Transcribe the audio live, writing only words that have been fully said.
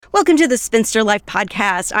Welcome to the Spinster Life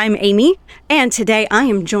Podcast. I'm Amy, and today I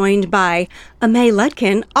am joined by Amay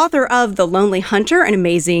Lutkin, author of The Lonely Hunter, an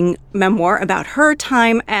amazing memoir about her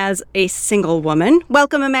time as a single woman.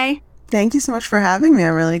 Welcome, Amay. Thank you so much for having me.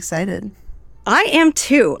 I'm really excited. I am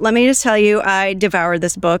too. Let me just tell you, I devoured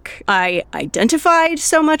this book. I identified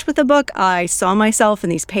so much with the book. I saw myself in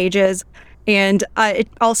these pages, and it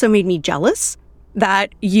also made me jealous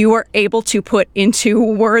that you are able to put into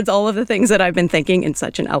words all of the things that I've been thinking in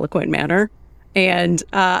such an eloquent manner. And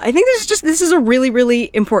I think this is a really, really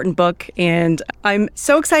important book, and I'm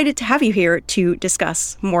so excited to have you here to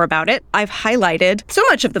discuss more about it. I've highlighted so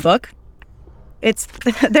much of the book.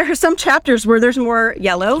 There are some chapters where there's more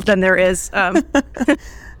yellow than there is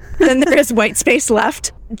white space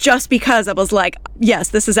left, just because I was like, yes,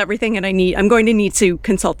 this is everything, and I'm going to need to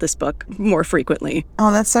consult this book more frequently.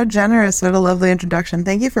 Oh, that's so generous. What a lovely introduction.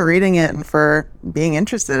 Thank you for reading it and for being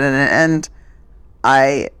interested in it. And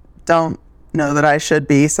I don't know that I should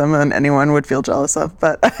be someone anyone would feel jealous of,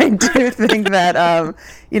 but I do think that,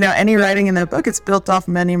 any writing in that book, it's built off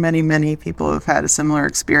many, many, many people who've had a similar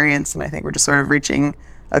experience. And I think we're just sort of reaching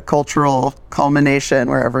a cultural culmination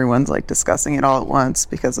where everyone's like discussing it all at once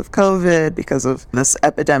because of COVID, because of this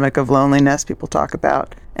epidemic of loneliness people talk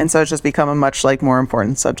about. And so it's just become a much more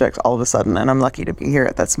important subject all of a sudden. And I'm lucky to be here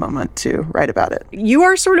at this moment to write about it. You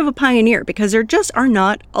are sort of a pioneer because there just are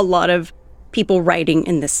not a lot of people writing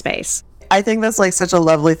in this space. I think that's such a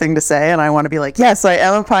lovely thing to say. And I want to be like, yes, I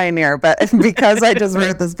am a pioneer. But because I just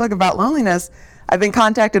wrote this book about loneliness, I've been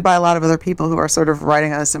contacted by a lot of other people who are sort of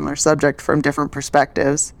writing on a similar subject from different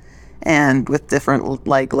perspectives and with different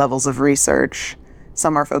levels of research.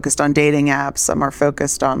 Some are focused on dating apps. Some are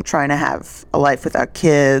focused on trying to have a life without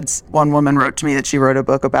kids. One woman wrote to me that she wrote a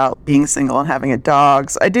book about being single and having a dog.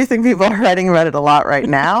 So I do think people are writing about it a lot right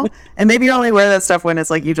now. And maybe you're only aware of that stuff when it's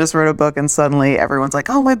you just wrote a book and suddenly everyone's like,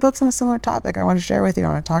 oh, my book's on a similar topic. I want to share with you. I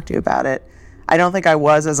want to talk to you about it. I don't think I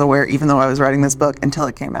was as aware, even though I was writing this book, until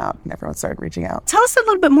it came out and everyone started reaching out. Tell us a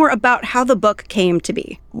little bit more about how the book came to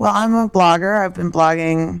be. Well, I'm a blogger. I've been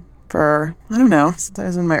blogging for, since I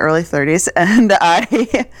was in my early 30s. And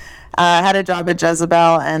I had a job at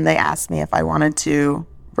Jezebel, and they asked me if I wanted to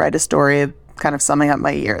write a story kind of summing up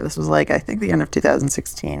my year. This was I think the end of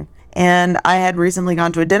 2016. And I had recently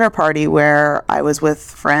gone to a dinner party where I was with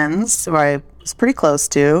friends who I was pretty close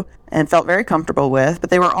to and felt very comfortable with, but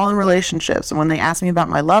they were all in relationships. And when they asked me about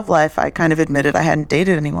my love life, I kind of admitted I hadn't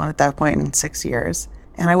dated anyone at that point in 6 years.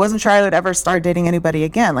 And I wasn't sure I would ever start dating anybody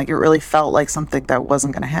again. It really felt like something that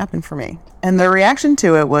wasn't going to happen for me. And the reaction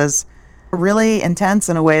to it was really intense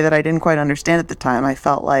in a way that I didn't quite understand at the time. I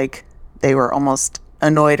felt like they were almost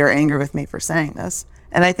annoyed or angry with me for saying this.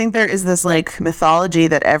 And I think there is this mythology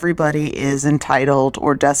that everybody is entitled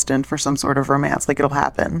or destined for some sort of romance. It'll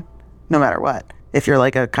happen no matter what. If you're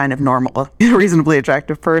a kind of normal, reasonably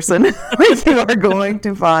attractive person, you are going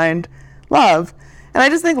to find love. And I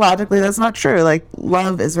just think logically that's not true.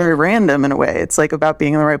 Love is very random in a way. It's about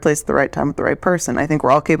being in the right place at the right time with the right person. I think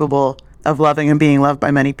we're all capable of loving and being loved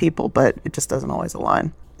by many people, but it just doesn't always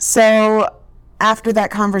align. So after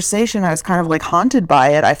that conversation, I was kind of haunted by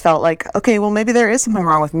it. I felt okay, well, maybe there is something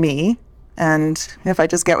wrong with me. And if I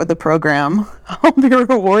just get with the program, I'll be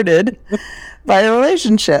rewarded by a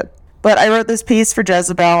relationship. But I wrote this piece for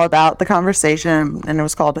Jezebel about the conversation, and it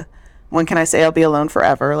was called, When Can I Say I'll Be Alone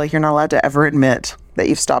Forever? You're not allowed to ever admit that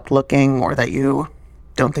you've stopped looking or that you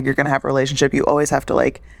don't think you're going to have a relationship. You always have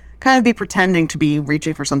to kind of be pretending to be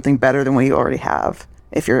reaching for something better than what you already have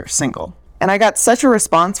if you're single. And I got such a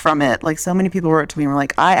response from it. So many people wrote to me and were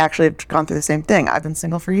I actually have gone through the same thing. I've been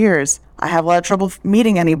single for years. I have a lot of trouble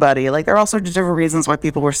meeting anybody. There are all sorts of different reasons why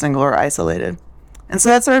people were single or isolated. And so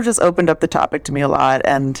that sort of just opened up the topic to me a lot,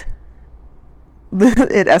 and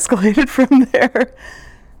it escalated from there.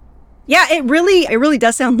 Yeah, it really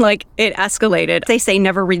does sound like it escalated. They say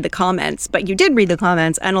never read the comments, but you did read the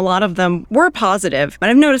comments, and a lot of them were positive.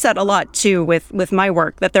 And I've noticed that a lot too with my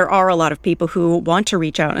work, that there are a lot of people who want to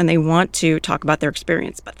reach out and they want to talk about their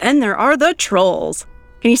experience. But then there are the trolls.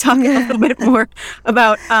 Can you talk a little bit more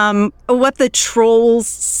about what the trolls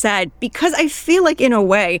said? Because I feel in a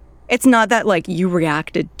way, it's not that you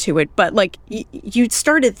reacted to it, but you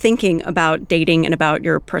started thinking about dating and about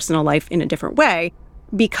your personal life in a different way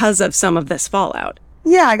because of some of this fallout.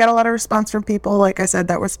 Yeah, I got a lot of response from people, like I said,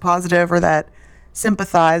 that was positive or that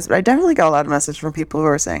sympathized. But I definitely got a lot of messages from people who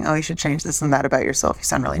are saying, oh, you should change this and that about yourself. You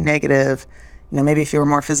sound really negative. Maybe if you were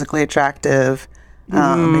more physically attractive,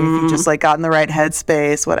 maybe if you just got in the right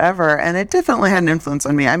headspace, whatever. And it definitely had an influence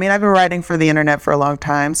on me. I've been writing for the internet for a long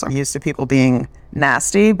time, so I'm used to people being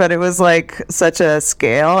nasty, but it was such a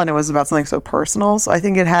scale, and it was about something so personal. So I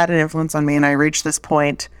think it had an influence on me, and I reached this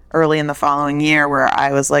point early in the following year where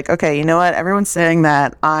I was like, okay, you know what? Everyone's saying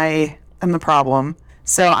that I am the problem.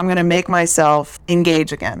 So I'm going to make myself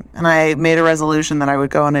engage again. And I made a resolution that I would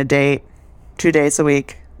go on a date 2 days a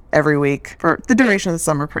week, every week. For the duration of the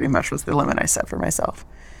summer pretty much was the limit I set for myself.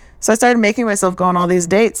 So I started making myself go on all these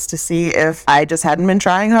dates to see if I just hadn't been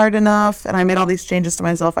trying hard enough. And I made all these changes to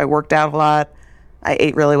myself. I worked out a lot. I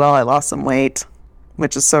ate really well. I lost some weight,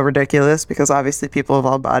 which is so ridiculous because obviously people of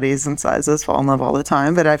all bodies and sizes fall in love all the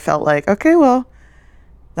time. But I felt like, okay, well,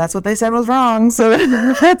 that's what they said was wrong. So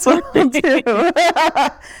that's what I do.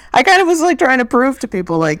 I kind of was like trying to prove to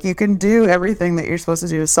people, like, you can do everything that you're supposed to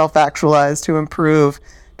do to self-actualize, to improve,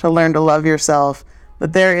 to learn to love yourself.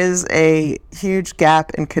 But there is a huge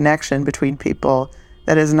gap in connection between people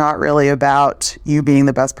that is not really about you being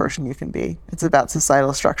the best person you can be. It's about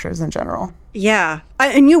societal structures in general. Yeah.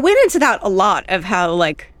 And you went into that a lot of how,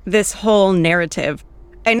 like, this whole narrative,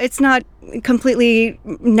 and it's not completely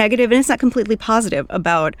negative and it's not completely positive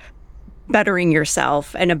about bettering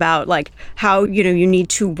yourself and about, like, how, you know, you need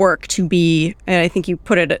to work to be, and I think you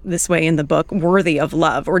put it this way in the book, worthy of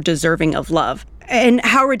love or deserving of love. And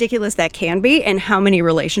how ridiculous that can be, and how many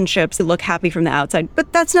relationships look happy from the outside.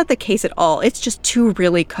 But that's not the case at all. It's just two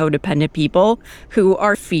really codependent people who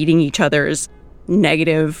are feeding each other's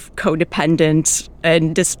negative, codependent,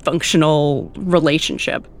 and dysfunctional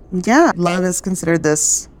relationship. Yeah. Love is considered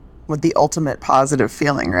this, with the ultimate positive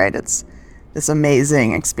feeling, right? It's this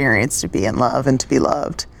amazing experience to be in love and to be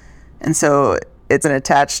loved. And so it's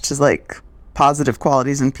attached to, like, positive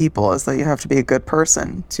qualities in people, as though you have to be a good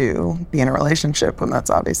person to be in a relationship, when that's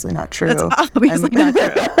obviously not true. That's obviously not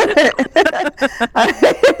true.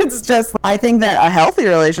 It's just, I think that a healthy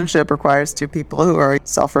relationship requires two people who are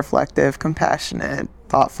self-reflective, compassionate,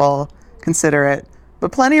 thoughtful, considerate.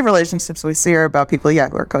 But plenty of relationships we see are about people, who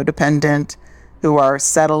are codependent, who are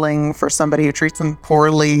settling for somebody who treats them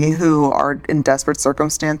poorly, who are in desperate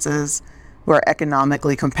circumstances, who are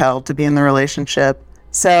economically compelled to be in the relationship.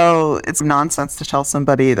 So it's nonsense to tell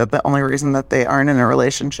somebody that the only reason that they aren't in a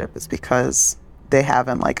relationship is because they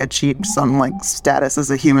haven't, like, achieved some, like, status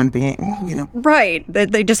as a human being, you know? Right.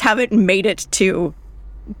 That they just haven't made it to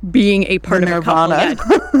being a part of a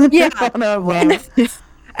couple yet. Yeah.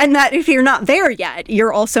 And that if you're not there yet,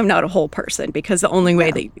 you're also not a whole person, because the only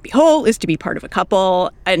way that you can be whole is to be part of a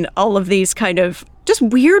couple, and all of these kind of just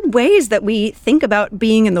weird ways that we think about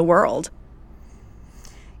being in the world.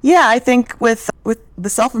 Yeah, I think with the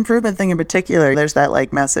self-improvement thing in particular, there's that,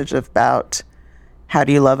 like, message about how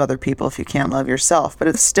do you love other people if you can't love yourself? But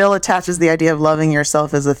it still attaches the idea of loving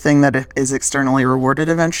yourself as a thing that is externally rewarded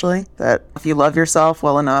eventually. That if you love yourself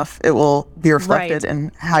well enough, it will be reflected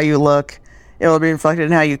in how you look. It will be reflected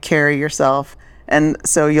in how you carry yourself. And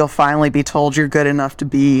so you'll finally be told you're good enough to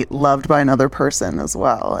be loved by another person as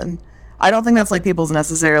well. And I don't think that's, like, people's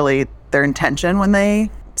necessarily their intention when they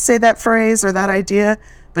say that phrase or that idea,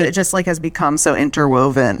 but it just, like, has become so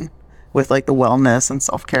interwoven with, like, the wellness and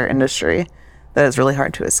self-care industry that it's really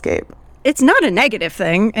hard to escape. It's not a negative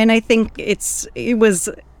thing, and I think it was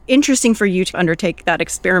interesting for you to undertake that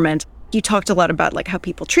experiment. You talked a lot about, like, how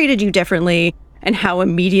people treated you differently and how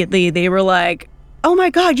immediately they were like, "Oh my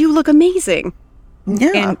God, you look amazing."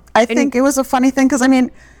 Yeah, I think it was a funny thing because, I mean,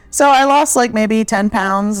 so I lost, like, maybe 10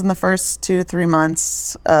 pounds in the first 2 to 3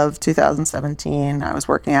 months of 2017. I was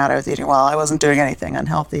working out. I was eating well. I wasn't doing anything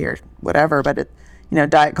unhealthy or whatever, but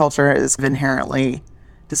diet culture is inherently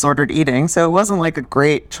disordered eating. So it wasn't, like, a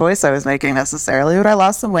great choice I was making necessarily, but I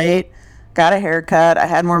lost some weight, got a haircut. I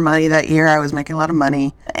had more money that year. I was making a lot of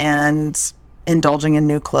money and indulging in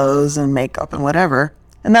new clothes and makeup and whatever.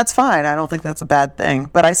 And that's fine. I don't think that's a bad thing.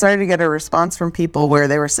 But I started to get a response from people where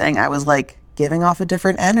they were saying I was, like, giving off a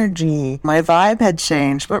different energy. My vibe had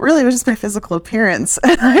changed, but really it was just my physical appearance.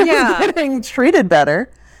 I was getting treated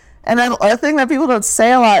better. And a thing that people don't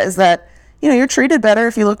say a lot is that, you're treated better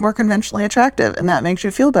if you look more conventionally attractive, and that makes you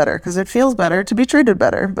feel better because it feels better to be treated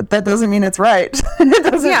better. But that doesn't mean it's right. It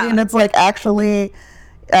doesn't mean it's, like, actually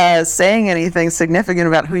saying anything significant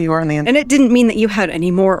about who you are in the end. And it didn't mean that you had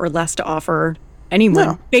any more or less to offer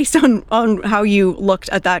anyone based on how you looked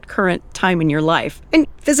at that current time in your life. And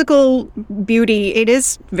physical beauty, it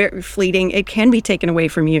is very fleeting. It can be taken away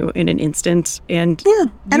from you in an instant. And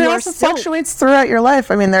and it also fluctuates throughout your life.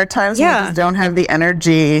 I mean, there are times when you just don't have the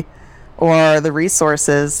energy or the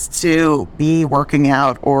resources to be working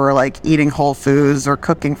out or, like, eating whole foods or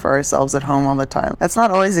cooking for ourselves at home all the time. That's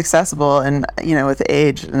not always accessible. And, with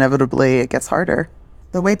age, inevitably, it gets harder.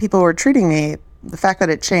 The way people were treating me, the fact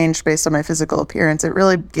that it changed based on my physical appearance, it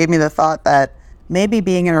really gave me the thought that maybe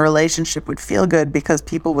being in a relationship would feel good because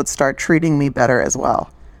people would start treating me better as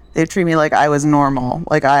well. They treat me like I was normal,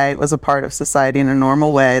 like I was a part of society in a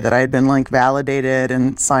normal way, that I had been like validated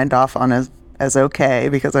and signed off on as okay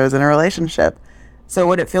because I was in a relationship. So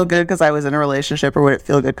would it feel good because I was in a relationship, or would it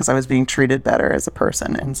feel good because I was being treated better as a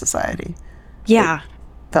person in society? Yeah.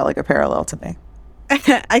 It felt like a parallel to me.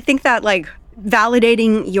 I think that like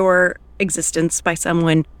validating your existence by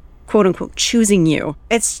someone, quote unquote, choosing you,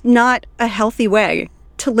 it's not a healthy way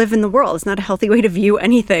to live in the world. It's not a healthy way to view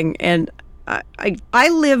anything. And I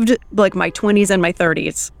lived like my 20s and my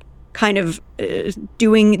 30s kind of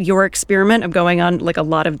doing your experiment of going on like a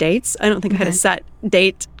lot of dates. I don't think I had a set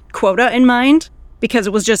date quota in mind, because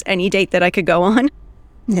it was just any date that I could go on.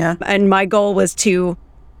 Yeah. And my goal was to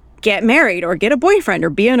get married or get a boyfriend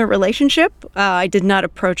or be in a relationship. I did not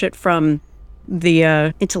approach it from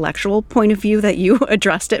the intellectual point of view that you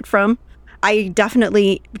addressed it from. I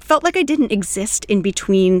definitely felt like I didn't exist in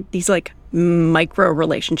between these like micro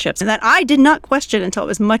relationships, and that I did not question until I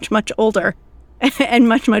was much, much older and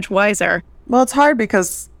much, much wiser. Well, it's hard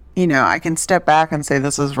because, you know, I can step back and say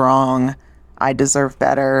this is wrong. I deserve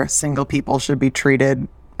better. Single people should be treated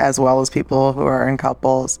as well as people who are in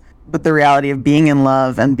couples. But the reality of being in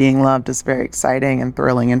love and being loved is very exciting and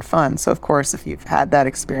thrilling and fun. So, of course, if you've had that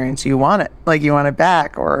experience, you want it. Like, you want it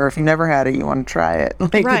back. Or if you never had it, you want to try it.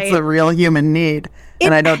 Like, Right. It's a real human need.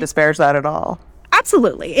 And I don't disparage that at all.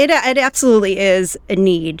 Absolutely. It absolutely is a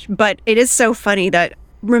need. But it is so funny that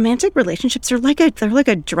romantic relationships are they're like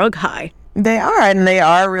a drug high. They are, and they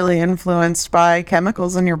are really influenced by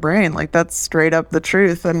chemicals in your brain. Like, that's straight up the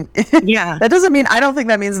truth. And Yeah. that doesn't mean, I don't think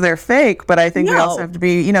that means they're fake, but I think we No. also have to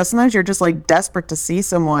be, you know, sometimes you're just like desperate to see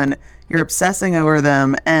someone, you're obsessing over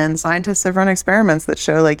them. And scientists have run experiments that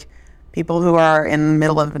show like people who are in the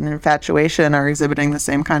middle of an infatuation are exhibiting the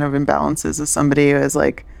same kind of imbalances as somebody who has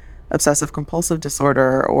like obsessive compulsive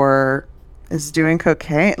disorder or is doing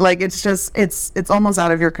cocaine. Like, it's just, it's almost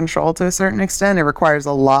out of your control to a certain extent. It requires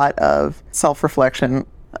a lot of self-reflection,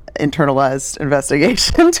 internalized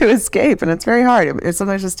investigation to escape. And it's very hard. It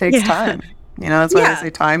sometimes just takes time. You know, that's why Yeah. they say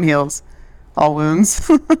time heals all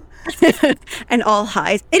wounds. And all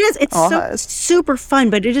highs. It's All so highs. super fun,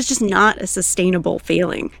 but it is just not a sustainable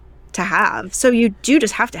feeling to have. So you do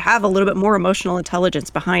just have to have a little bit more emotional intelligence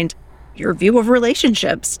behind your view of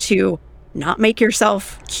relationships to not make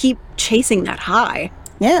yourself keep chasing that high.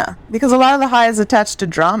 Yeah, because a lot of the high is attached to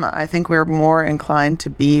drama. I think we're more inclined to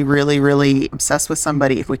be really, really obsessed with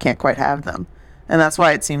somebody if we can't quite have them. And that's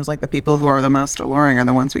why it seems like the people who are the most alluring are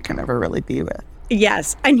the ones we can never really be with.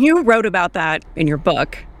 Yes. And you wrote about that in your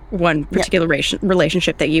book, one particular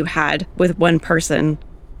relationship that you had with one person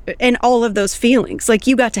and all of those feelings. Like,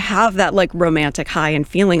 you got to have that like romantic high and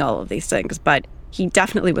feeling all of these things, but he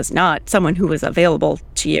definitely was not someone who was available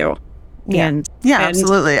to you. And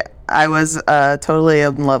Absolutely. I was totally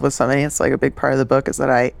in love with somebody. It's like a big part of the book is that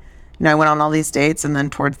I went on all these dates, and then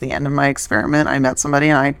towards the end of my experiment, I met somebody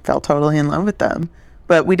and I fell totally in love with them.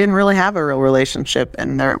 But we didn't really have a real relationship,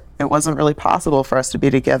 and it wasn't really possible for us to be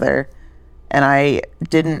together. And I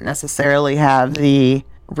didn't necessarily have the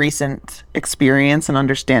recent experience and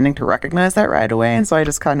understanding to recognize that right away. And so I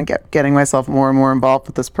just kind of kept getting myself more and more involved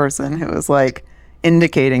with this person who was like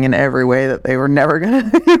indicating in every way that they were never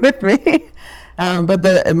going to be with me. But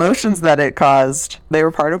the emotions that it caused, they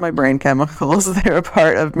were part of my brain chemicals. They were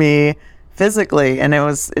part of me physically. And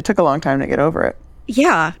it took a long time to get over it.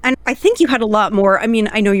 yeah. And I think you had a lot more. I mean,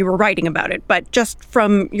 I know you were writing about it, but just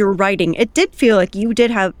from your writing, it did feel like you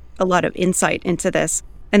did have a lot of insight into this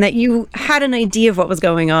and that you had an idea of what was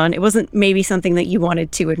going on. It wasn't maybe something that you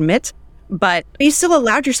wanted to admit, but you still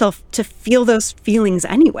allowed yourself to feel those feelings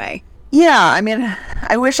anyway. Yeah, I mean,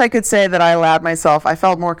 I wish I could say that I allowed myself. I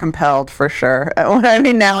felt more compelled for sure. I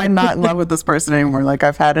mean, now I'm not in love with this person anymore. Like,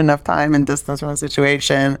 I've had enough time and distance from a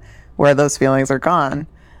situation where those feelings are gone.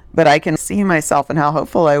 But I can see myself and how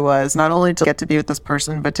hopeful I was, not only to get to be with this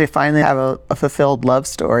person, but to finally have a fulfilled love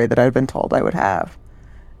story that I'd been told I would have.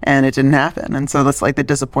 And it didn't happen. And so that's like the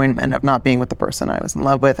disappointment of not being with the person I was in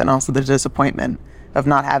love with, and also the disappointment of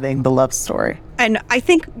not having the love story. And I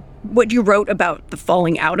think what you wrote about the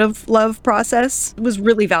falling out of love process was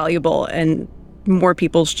really valuable, and more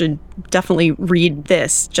people should definitely read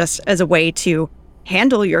this just as a way to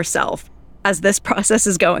handle yourself as this process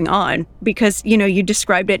is going on. Because, you know, you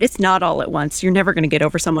described it, it's not all at once. You're never going to get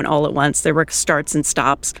over someone all at once. There were starts and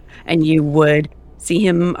stops, and you would see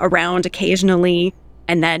him around occasionally,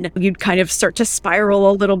 and then you'd kind of start to spiral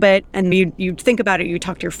a little bit, and you'd think about it, you'd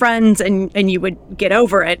talk to your friends, and you would get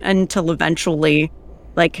over it until eventually,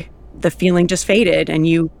 like, the feeling just faded, and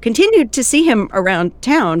you continued to see him around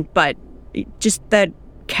town, but just that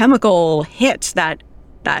chemical hit, that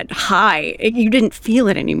high, you didn't feel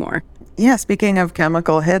it anymore. Yeah, speaking of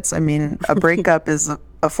chemical hits, I mean, a breakup is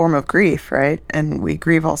a form of grief, right? And we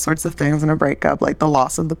grieve all sorts of things in a breakup, like the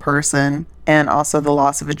loss of the person and also the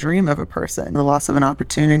loss of a dream of a person, the loss of an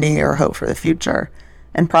opportunity or hope for the future.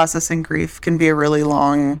 And processing grief can be a really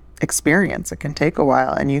long experience. It can take a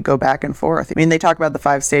while, and you go back and forth. I mean, they talk about the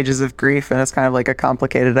 5 stages of grief, and it's kind of like a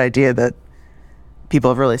complicated idea that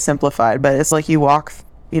people have really simplified, but it's like you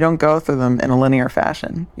don't go through them in a linear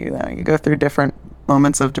fashion. You go through different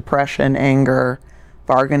moments of depression, anger,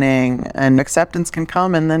 bargaining, and acceptance can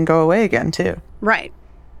come and then go away again too. Right.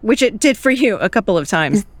 Which it did for you a couple of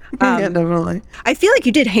times. Yeah, definitely. I feel like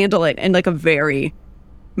you did handle it in like a very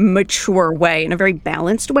mature way, in a very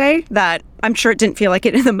balanced way that I'm sure it didn't feel like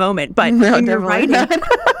it in the moment, but No, in your writing,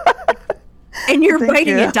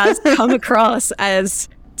 it does come across as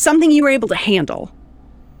something you were able to handle.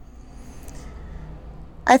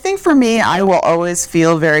 I think for me, I will always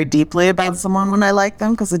feel very deeply about someone when I like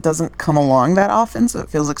them because it doesn't come along that often, so it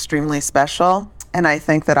feels extremely special. And I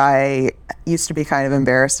think that I used to be kind of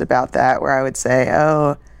embarrassed about that, where I would say,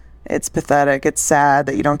 oh, it's pathetic, it's sad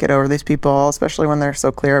that you don't get over these people, especially when they're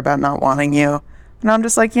so clear about not wanting you. And I'm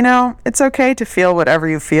just like, it's okay to feel whatever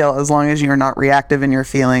you feel as long as you're not reactive in your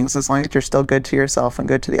feelings, as long as you're still good to yourself and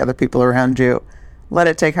good to the other people around you. Let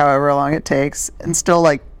it take however long it takes, and still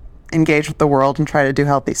engage with the world and try to do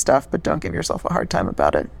healthy stuff, but don't give yourself a hard time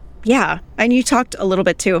about it. Yeah. And you talked a little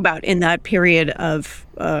bit too about in that period of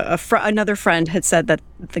another friend had said that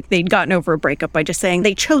they'd gotten over a breakup by just saying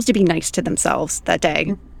they chose to be nice to themselves that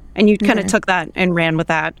day. And you kind of took that and ran with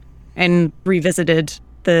that and revisited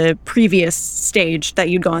the previous stage that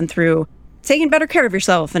you'd gone through, taking better care of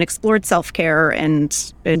yourself and explored self-care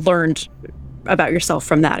and learned about yourself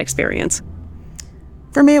from that experience.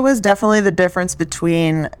 For me, it was definitely the difference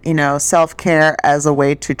between, self-care as a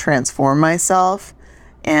way to transform myself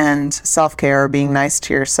and self-care or being nice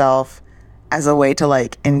to yourself as a way to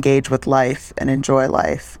engage with life and enjoy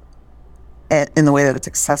life in the way that it's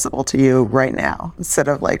accessible to you right now, instead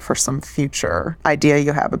of for some future idea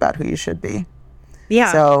you have about who you should be.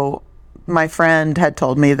 Yeah. So my friend had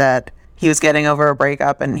told me that he was getting over a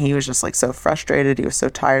breakup and he was just so frustrated. He was so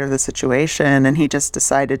tired of the situation, and he just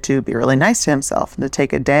decided to be really nice to himself and to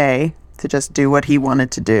take a day to just do what he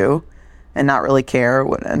wanted to do and not really care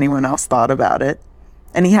what anyone else thought about it.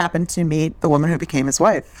 And he happened to meet the woman who became his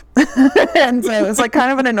wife. And so it was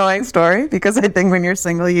kind of an annoying story, because I think when you're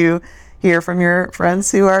single, you hear from your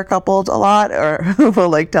friends who are coupled a lot, or who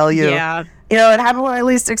will tell you, yeah, it happened when I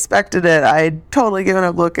least expected it. I'd totally given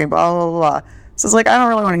up looking, blah, blah, blah. So it's I don't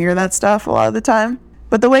really want to hear that stuff a lot of the time.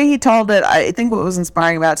 But the way he told it, I think what was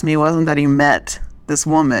inspiring about it to me wasn't that he met this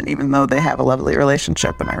woman, even though they have a lovely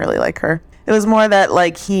relationship and I really like her. It was more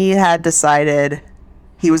that he had decided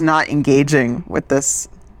he was not engaging with this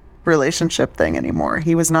relationship thing anymore.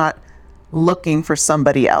 He was not looking for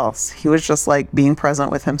somebody else. He was just being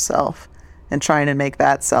present with himself and trying to make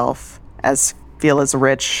that self feel as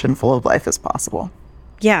rich and full of life as possible.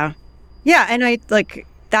 Yeah. Yeah. And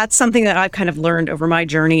that's something that I've kind of learned over my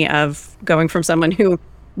journey of going from someone who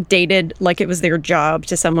dated like it was their job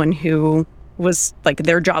to someone who was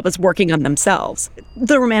their job was working on themselves.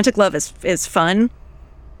 The romantic love is fun,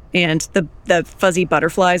 and the fuzzy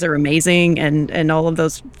butterflies are amazing, and all of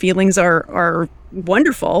those feelings are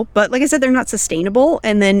wonderful. But like I said, they're not sustainable.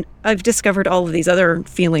 And then I've discovered all of these other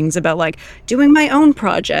feelings about doing my own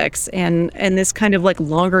projects and this kind of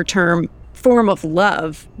longer term form of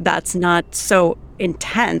love that's not so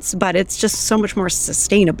intense, but it's just so much more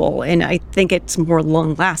sustainable, and I think it's more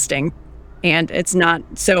long lasting, and it's not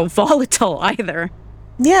so volatile either.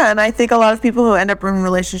 Yeah, and I think a lot of people who end up in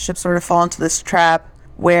relationships sort of fall into this trap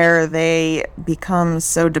where they become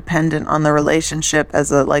so dependent on the relationship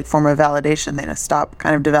as a form of validation. They just stop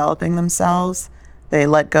kind of developing themselves. They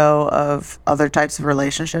let go of other types of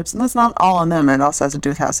relationships, and that's not all on them. It also has to do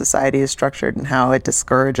with how society is structured and how it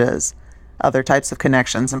discourages other types of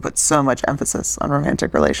connections and puts so much emphasis on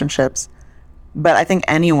romantic relationships. But I think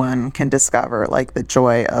anyone can discover the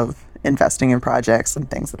joy of investing in projects and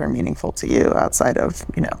things that are meaningful to you outside of,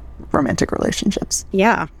 romantic relationships.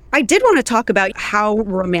 Yeah. I did want to talk about how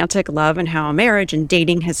romantic love and how marriage and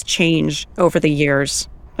dating has changed over the years,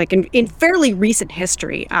 in fairly recent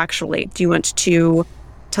history, actually. Do you want to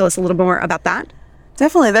tell us a little more about that?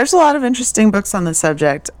 Definitely. There's a lot of interesting books on the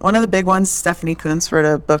subject. One of the big ones, Stephanie Coontz wrote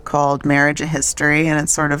a book called Marriage: A History, and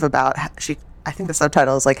it's sort of about I think the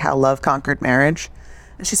subtitle is How Love Conquered Marriage.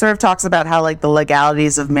 And she sort of talks about how the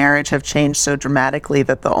legalities of marriage have changed so dramatically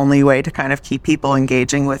that the only way to kind of keep people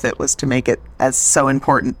engaging with it was to make it as so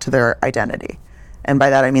important to their identity. And by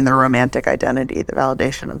that I mean their romantic identity, the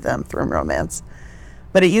validation of them through romance.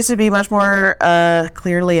 But it used to be much more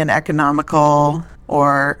clearly an economical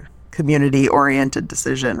or community-oriented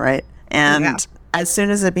decision, right? And Yeah. as soon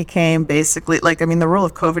as it became basically, like, I mean, the rule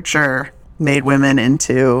of coverture made women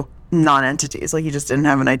into non-entities. Like, you just didn't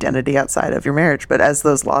have an identity outside of your marriage. But as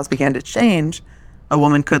those laws began to change, a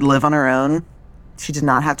woman could live on her own. She did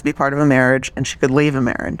not have to be part of a marriage, and she could leave a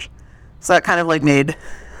marriage. So that kind of like made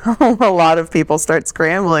a lot of people start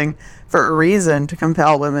scrambling for a reason to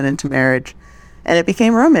compel women into marriage. And it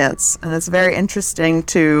became romance. And it's very interesting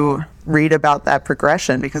to read about that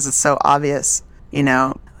progression because it's so obvious, you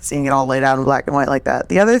know, seeing it all laid out in black and white like that.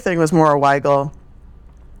 The other thing was Maura Weigel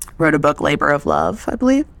wrote a book, Labor of Love, I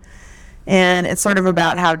believe. And it's sort of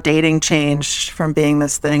about how dating changed from being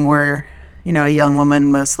this thing where, you know, a young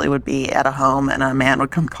woman mostly would be at a home and a man would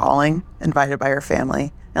come calling, invited by her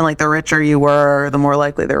family. And like the richer you were, the more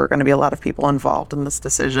likely there were going to be a lot of people involved in this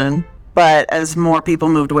decision. But as more people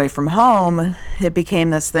moved away from home, it became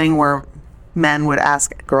this thing where men would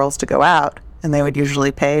ask girls to go out and they would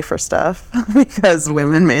usually pay for stuff because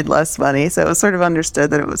women made less money. So it was sort of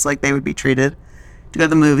understood that it was like they would be treated to go to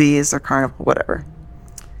the movies or carnival, whatever.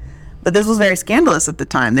 But this was very scandalous at the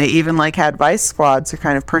time. They even like had vice squads who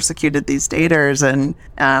kind of persecuted these daters and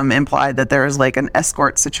implied that there was like an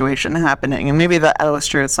escort situation happening. And maybe that was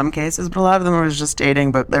true in some cases, but a lot of them was just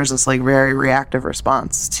dating. But there's this like very reactive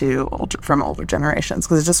response from older generations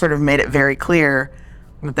because it just sort of made it very clear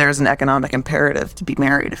that there's an economic imperative to be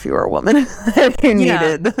married if you were a woman. You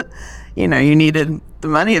needed the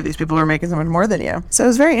money of these people who were making so much more than you. So it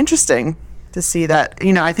was very interesting to see that,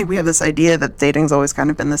 you know, I think we have this idea that dating's always kind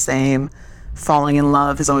of been the same. Falling in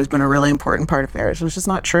love has always been a really important part of marriage, which is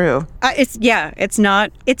not true. It's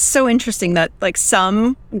not. It's so interesting that like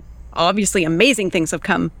some obviously amazing things have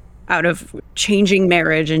come out of changing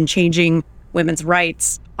marriage and changing women's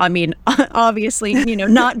rights. I mean, obviously, you know,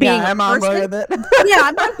 not being yeah, I'm on board with it. Yeah,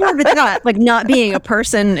 I'm on board with that. Like, not being a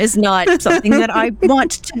person is not something that I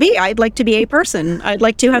want to be. I'd like to be a person. I'd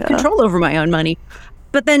like to have control over my own money.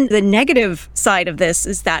 But then the negative side of this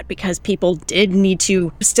is that because people did need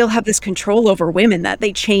to still have this control over women, that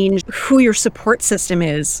they changed who your support system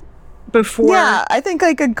is before. Yeah, I think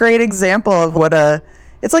like a great example of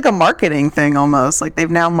it's like a marketing thing almost. Like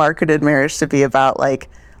they've now marketed marriage to be about like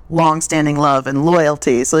long-standing love and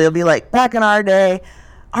loyalty. So you'll be like, back in our day,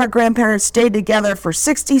 our grandparents stayed together for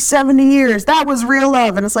 60, 70 years. That was real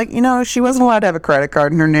love. And it's like, you know, she wasn't allowed to have a credit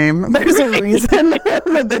card in her name. There's a reason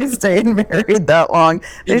that they stayed married that long.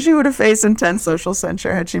 She would have faced intense social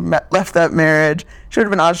censure had she left that marriage. She would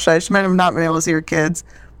have been ostracized. She might have not been able to see her kids.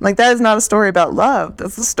 Like, that is not a story about love.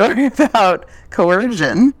 That's a story about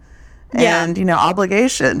coercion and, you know,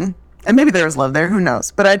 obligation. And maybe there was love there. Who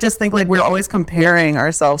knows? But I just think, like, we're always comparing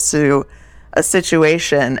ourselves to a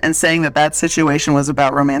situation and saying that situation was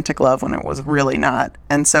about romantic love when it was really not.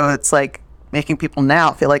 And so it's like making people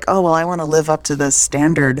now feel like, oh, well, I want to live up to this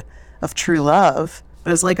standard of true love.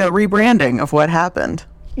 But it's like a rebranding of what happened.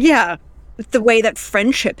 Yeah. The way that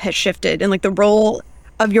friendship has shifted and like the role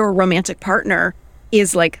of your romantic partner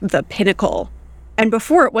is like the pinnacle. And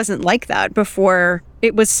before it wasn't like that. Before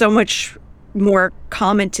it was so much more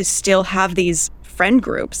common to still have these friend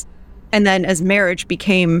groups. And then as marriage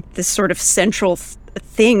became this sort of central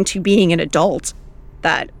thing to being an adult,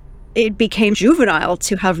 that it became juvenile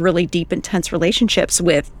to have really deep, intense relationships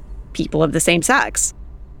with people of the same sex.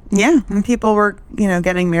 Yeah, and people were, you know,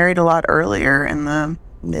 getting married a lot earlier in the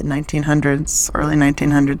mid-1900s, early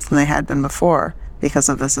 1900s than they had been before because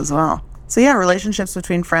of this as well. So yeah, relationships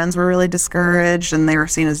between friends were really discouraged and they were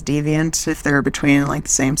seen as deviant if they were between like the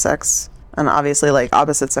same sex. And obviously, like,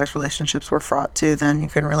 opposite sex relationships were fraught too. Then you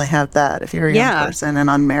couldn't really have that if you're a young person and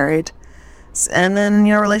unmarried. And then,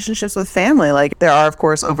 you know, relationships with family. Like, there are, of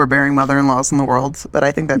course, overbearing mother-in-laws in the world, but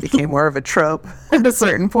I think that became more of a trope at a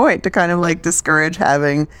certain point to kind of, like, discourage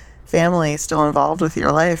having family still involved with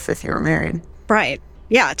your life if you were married. Right.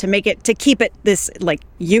 Yeah, to keep it this, like,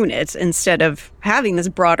 unit instead of having this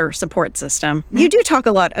broader support system. You do talk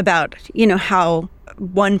a lot about, you know, how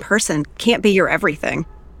one person can't be your everything.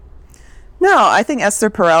 No, I think Esther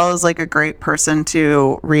Perel is like a great person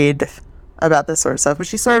to read about this sort of stuff. But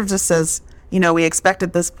she sort of just says, you know, we expect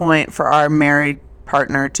at this point for our married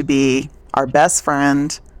partner to be our best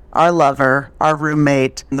friend, our lover, our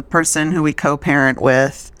roommate, the person who we co-parent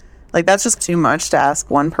with. Like, that's just too much to ask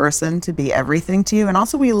one person to be everything to you. And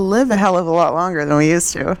also, we live a hell of a lot longer than we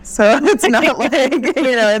used to. So it's not like,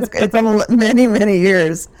 you know, it's many, many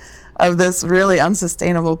years of this really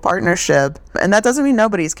unsustainable partnership. And that doesn't mean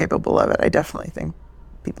nobody's capable of it. I definitely think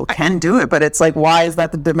people can do it, but it's like, why is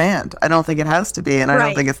that the demand? I don't think it has to be, and I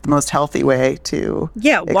don't think it's the most healthy way to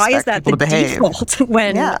why is that the default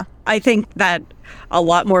when I think that a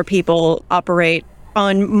lot more people operate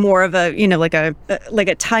on more of a, like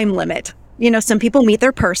a time limit. Some people meet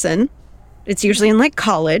their person. It's usually in like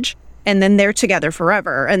college, and then they're together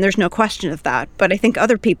forever. And there's no question of that. But I think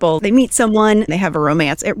other people, they meet someone, they have a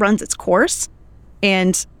romance, it runs its course.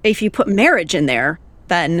 And if you put marriage in there,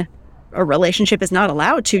 then a relationship is not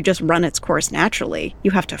allowed to just run its course naturally.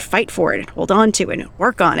 You have to fight for it and hold on to it and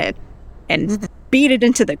work on it and beat it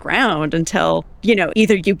into the ground until,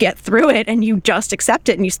 either you get through it and you just accept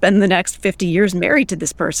it and you spend the next 50 years married to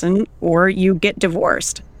this person, or you get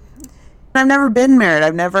divorced. I've never been married.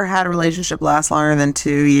 I've never had a relationship last longer than 2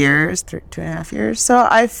 years, 2.5 years. So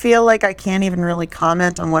I feel like I can't even really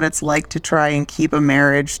comment on what it's like to try and keep a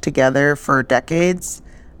marriage together for decades.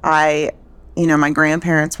 My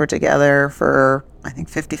grandparents were together for, I think,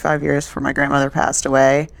 55 years before my grandmother passed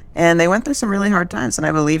away. And they went through some really hard times. And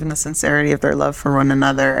I believe in the sincerity of their love for one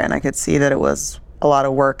another. And I could see that it was a lot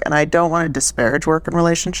of work. And I don't want to disparage work in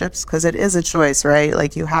relationships because it is a choice, right?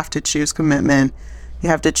 Like, you have to choose commitment. You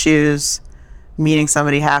have to choose meeting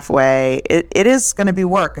somebody halfway. It is going to be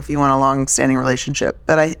work if you want a long-standing relationship.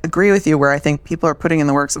 But I agree with you where I think people are putting in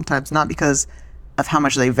the work sometimes not because of how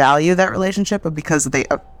much they value that relationship, but because they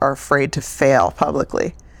are afraid to fail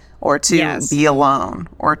publicly or to be alone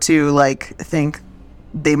or to think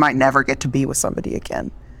they might never get to be with somebody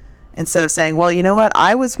again. Instead of saying, well, you know what?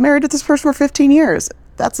 I was married to this person for 15 years.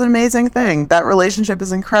 That's an amazing thing. That relationship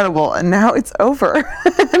is incredible. And now it's over.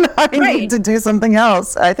 And I need to do something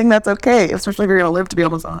else. I think that's okay, especially if you're going to live to be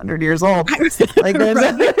almost 100 years old. Like there's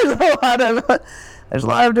a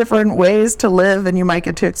lot of different ways to live, and you might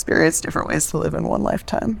get to experience different ways to live in one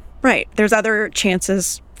lifetime. Right. There's other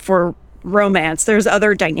chances for romance. There's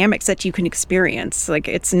other dynamics that you can experience. Like,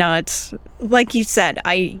 it's not, like you said,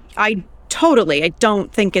 I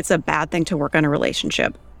don't think it's a bad thing to work on a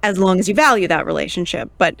relationship, as long as you value that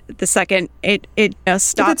relationship. But the second it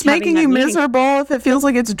stops, if it's making you miserable, if it feels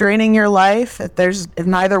like it's draining your life, if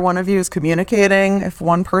neither one of you is communicating, if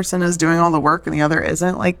one person is doing all the work and the other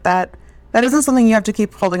isn't, like that isn't something you have to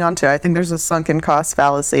keep holding on to. I think there's a sunken cost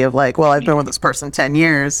fallacy of like, well, I've been with this person 10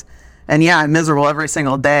 years and yeah, I'm miserable every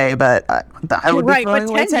single day, but I would be throwing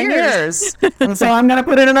away 10 years. And so I'm going to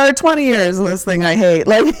put in another 20 years of this thing I hate.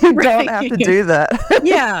 Like, you don't have to do that.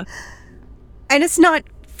 Yeah. And it's not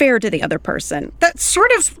fair to the other person. That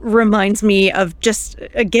sort of reminds me of just,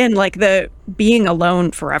 again, like the being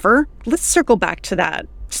alone forever. Let's circle back to that.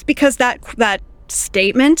 Just because that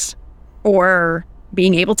statement, or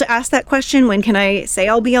being able to ask that question, when can I say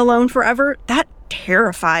I'll be alone forever? That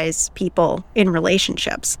terrifies people in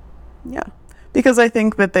relationships. Yeah. Because I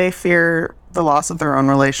think that they fear the loss of their own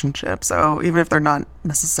relationship. So even if they're not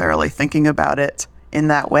necessarily thinking about it in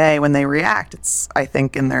that way, when they react, it's, I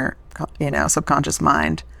think, in their subconscious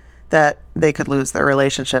mind that they could lose their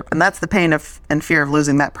relationship. And that's the pain and fear of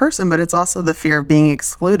losing that person, but it's also the fear of being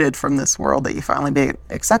excluded from this world that you finally be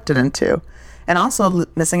accepted into. And also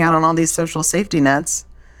missing out on all these social safety nets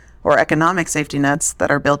or economic safety nets that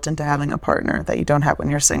are built into having a partner that you don't have when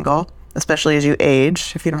you're single, especially as you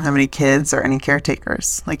age, if you don't have any kids or any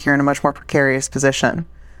caretakers. Like, you're in a much more precarious position.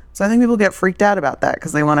 So I think people get freaked out about that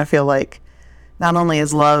because they want to feel like not only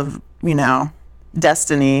is love,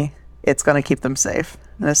 destiny, it's going to keep them safe.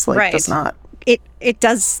 And it's like, does not. It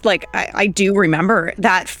does, like, I do remember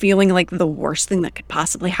that feeling like the worst thing that could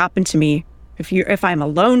possibly happen to me. If I'm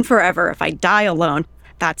alone forever, if I die alone,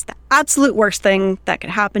 that's the absolute worst thing that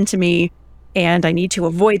could happen to me. And I need to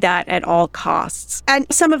avoid that at all costs. And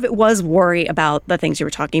some of it was worry about the things you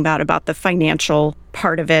were talking about the financial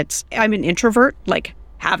part of it. I'm an introvert, like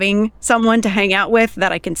having someone to hang out with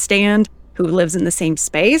that I can stand who lives in the same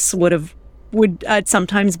space would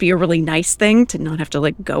sometimes be a really nice thing to not have to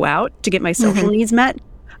like go out to get my social needs met.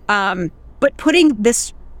 But putting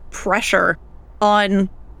this pressure on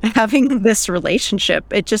having this relationship,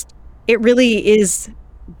 it really is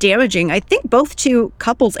damaging, I think, both to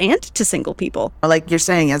couples and to single people. Like you're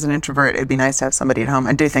saying, as an introvert, it'd be nice to have somebody at home.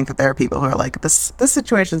 I do think that there are people who are like, this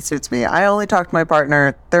situation suits me. I only talk to my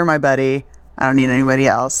partner. They're my buddy. I don't need anybody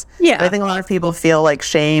else. Yeah. But I think a lot of people feel like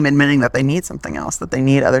shame admitting that they need something else, that they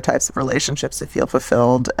need other types of relationships to feel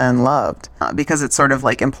fulfilled and loved, because it sort of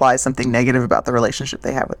like implies something negative about the relationship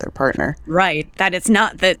they have with their partner. Right. That it's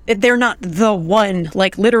not that they're not the one,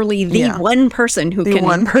 like literally the one person who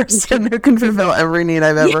can fulfill every need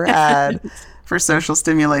I've ever had for social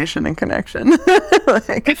stimulation and connection.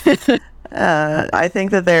 I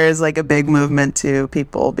think that there is like a big movement to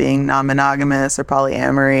people being non-monogamous or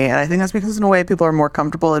polyamory. And I think that's because in a way people are more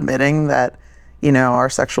comfortable admitting that, our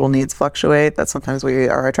sexual needs fluctuate, that sometimes we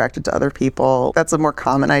are attracted to other people. That's a more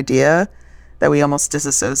common idea that we almost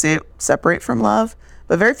separate from love.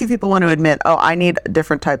 But very few people want to admit, oh, I need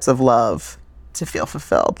different types of love to feel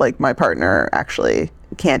fulfilled. Like my partner actually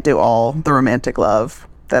can't do all the romantic love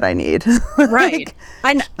that I need. Right.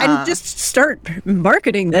 And just start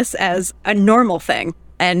marketing this as a normal thing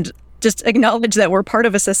and just acknowledge that we're part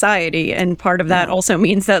of a society. And part of that also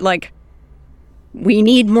means that like we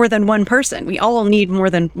need more than one person. We all need more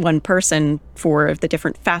than one person for the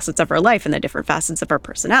different facets of our life and the different facets of our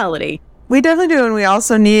personality. We definitely do. And we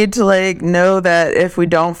also need to like know that if we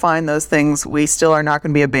don't find those things, we still are not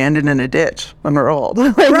going to be abandoned in a ditch when we're old.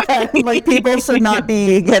 Like people should not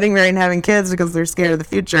be getting married and having kids because they're scared of the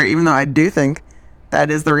future, even though I do think that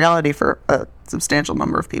is the reality for a substantial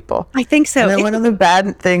number of people. I think so. And then one of the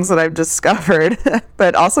bad things that I've discovered,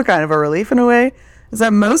 but also kind of a relief in a way, is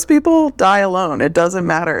that most people die alone. It doesn't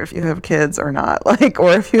matter if you have kids or not, like,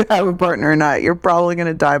 or if you have a partner or not. You're probably going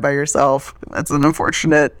to die by yourself. That's an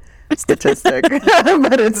unfortunate statistic,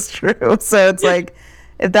 but it's true. So it's like,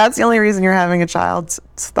 if that's the only reason you're having a child,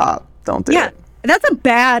 stop. Don't do it. That's a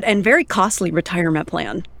bad and very costly retirement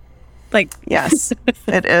plan. Like, yes,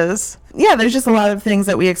 it is. Yeah, there's just a lot of things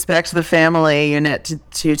that we expect the family unit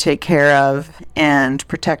to take care of and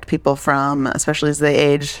protect people from, especially as they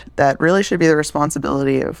age, that really should be the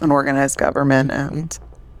responsibility of an organized government and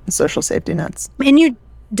social safety nets. And you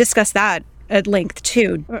discuss that at length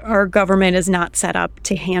too. Our government is not set up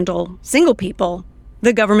to handle single people.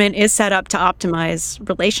 The government is set up to optimize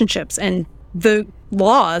relationships, and the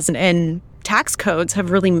laws and tax codes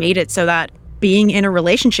have really made it so that being in a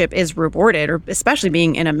relationship is rewarded, or especially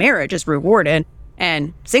being in a marriage is rewarded,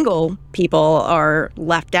 and single people are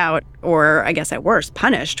left out, or I guess at worst,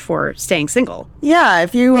 punished for staying single. Yeah,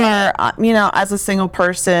 if you are, as a single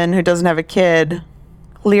person who doesn't have a kid,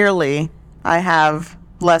 clearly I have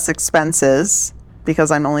less expenses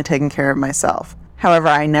because I'm only taking care of myself. However,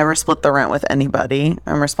 I never split the rent with anybody.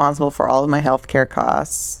 I'm responsible for all of my healthcare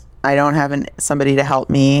costs. I don't have somebody to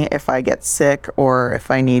help me if I get sick or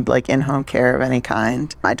if I need like in-home care of any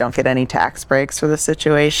kind. I don't get any tax breaks for the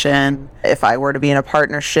situation. If I were to be in a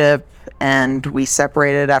partnership and we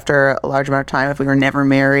separated after a large amount of time, if we were never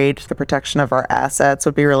married, the protection of our assets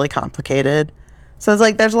would be really complicated. So it's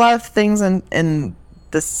like there's a lot of things in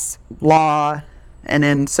this law and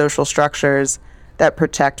in social structures that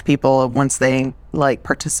protect people once they like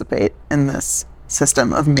participate in this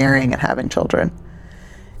system of marrying and having children.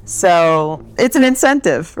 So it's an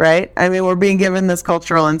incentive, right? I mean, we're being given this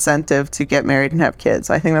cultural incentive to get married and have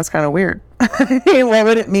kids. I think that's kind of weird. What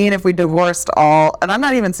would it mean if we divorced all? And I'm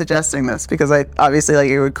not even suggesting this because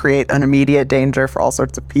obviously it would create an immediate danger for all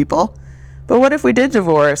sorts of people. But what if we did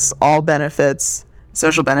divorce all benefits,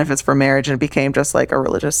 social benefits for marriage, and it became just like a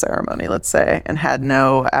religious ceremony, let's say, and had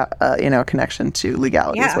no, connection to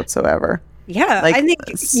legalities whatsoever? Yeah, like, I think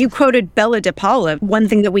you quoted Bella DePaula. One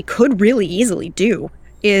thing that we could really easily do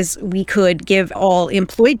is we could give all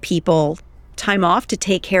employed people time off to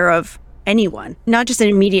take care of anyone, not just an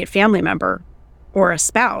immediate family member or a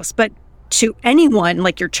spouse, but to anyone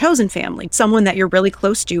like your chosen family, someone that you're really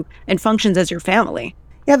close to and functions as your family.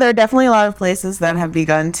 Yeah, there are definitely a lot of places that have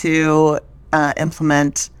begun to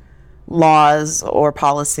implement laws or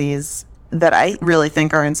policies that I really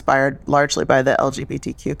think are inspired largely by the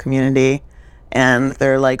LGBTQ community and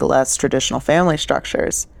their like less traditional family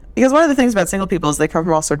structures. Because one of the things about single people is they come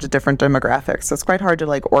from all sorts of different demographics. So it's quite hard to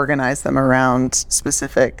like organize them around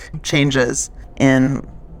specific changes in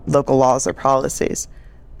local laws or policies.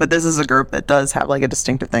 But this is a group that does have like a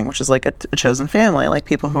distinctive thing, which is like a chosen family, like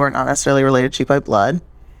people who are not necessarily related to you by blood,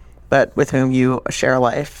 but with whom you share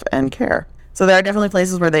life and care. So there are definitely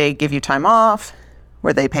places where they give you time off,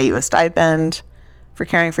 where they pay you a stipend for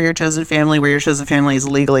caring for your chosen family, where your chosen family is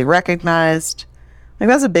legally recognized. Like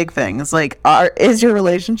that's a big thing. It's like, is your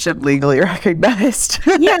relationship legally recognized?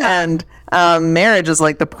 Yeah. And marriage is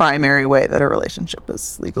like the primary way that a relationship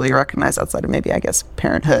is legally recognized outside of maybe, I guess,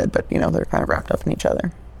 parenthood, but they're kind of wrapped up in each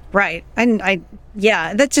other. Right. And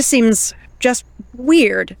that just seems just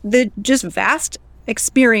weird. The just vast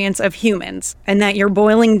experience of humans, and that you're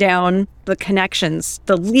boiling down the connections,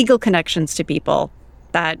 the legal connections to people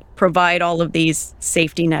that provide all of these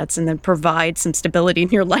safety nets and then provide some stability in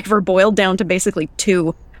your life, are boiled down to basically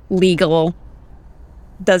two legal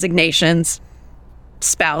designations: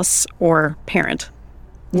 spouse or parent.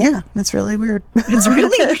 Yeah, it's really weird. It's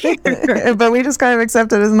really weird. But we just kind of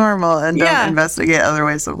accept it as normal and don't investigate other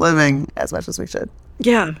ways of living as much as we should.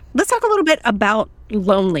 Yeah. Let's talk a little bit about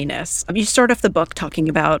loneliness. You start off the book talking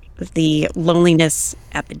about the loneliness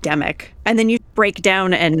epidemic, and then you break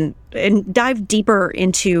down and dive deeper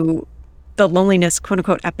into the loneliness, quote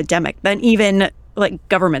unquote, epidemic than even like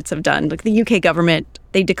governments have done. Like the UK government,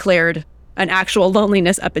 they declared an actual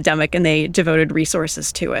loneliness epidemic, and they devoted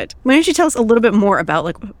resources to it. Why don't you tell us a little bit more about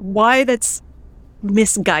like why that's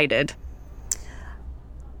misguided?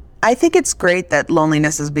 I think it's great that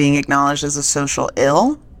loneliness is being acknowledged as a social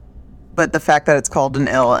ill, but the fact that it's called an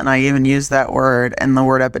ill, and I even use that word, and the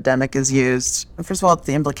word epidemic is used, first of all, it's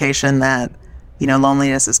the implication that,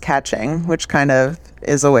 loneliness is catching, which kind of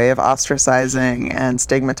is a way of ostracizing and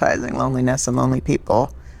stigmatizing loneliness and lonely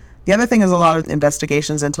people. The other thing is a lot of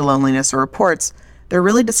investigations into loneliness or reports, they're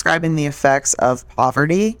really describing the effects of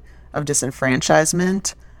poverty, of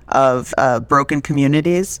disenfranchisement, of broken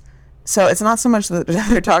communities. So it's not so much that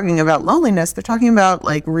they're talking about loneliness, they're talking about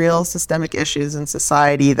like real systemic issues in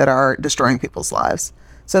society that are destroying people's lives.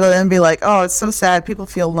 So they'll then be like, oh, it's so sad, people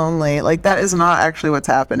feel lonely. Like that is not actually what's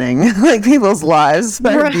happening. Like people's lives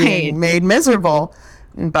are being made miserable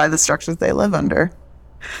by the structures they live under.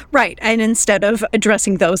 Right. And instead of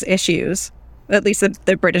addressing those issues, at least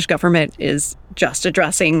the British government is just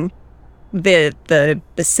addressing the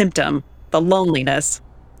symptom, the loneliness.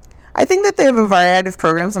 I think that they have a variety of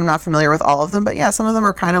programs. I'm not familiar with all of them, but yeah, some of them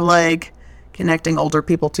are kind of like connecting older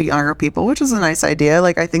people to younger people, which is a nice idea.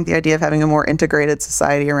 Like I think the idea of having a more integrated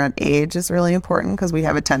society around age is really important because we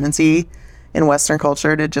have a tendency in Western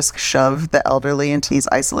culture to just shove the elderly into these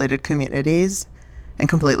isolated communities and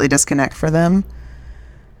completely disconnect for them.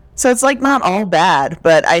 So it's like not all bad,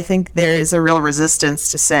 but I think there is a real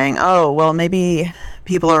resistance to saying, oh, well, maybe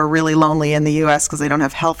people are really lonely in the US because they don't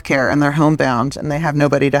have health care and they're homebound and they have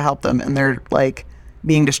nobody to help them and they're like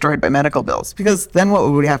being destroyed by medical bills. Because then what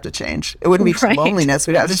would we have to change? It wouldn't be loneliness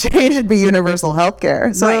we'd have to change. It'd be universal health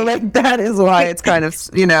care. So like that is why it's kind of,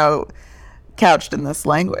 couched in this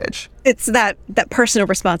language. It's that personal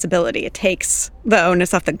responsibility. It takes the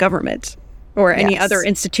onus off the government or any other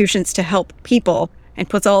institutions to help people and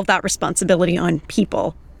puts all of that responsibility on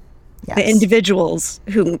people, the individuals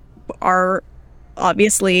who are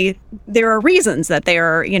obviously, there are reasons that they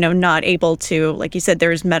are, not able to, like you said,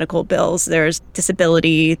 there's medical bills, there's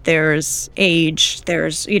disability, there's age,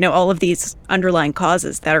 there's, all of these underlying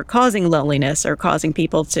causes that are causing loneliness or causing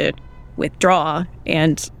people to withdraw.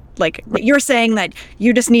 And like you're saying that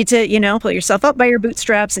you just need to, pull yourself up by your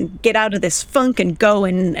bootstraps and get out of this funk and go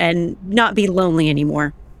and not be lonely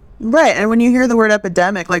anymore. Right. And when you hear the word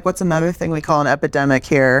epidemic, like what's another thing we call an epidemic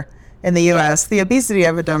here in the US? The obesity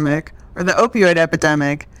epidemic or the opioid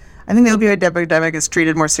epidemic. I think the opioid epidemic is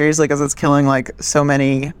treated more seriously because it's killing like so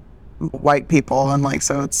many white people and like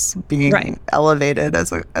so it's being elevated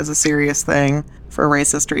as a serious thing for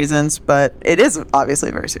racist reasons. But it is obviously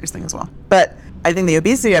a very serious thing as well. But I think the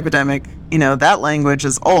obesity epidemic, that language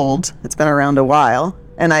is old. It's been around a while.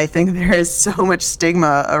 And I think there is so much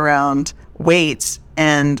stigma around weight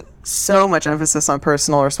and so much emphasis on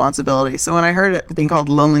personal responsibility. So when I heard it being called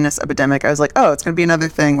loneliness epidemic, I was like, oh, it's going to be another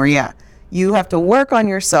thing where, you have to work on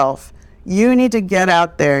yourself. You need to get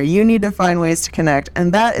out there. You need to find ways to connect.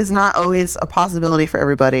 And that is not always a possibility for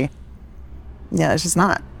everybody. Yeah, it's just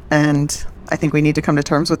not. And I think we need to come to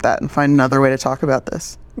terms with that and find another way to talk about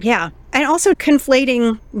this. Yeah. And also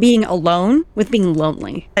conflating being alone with being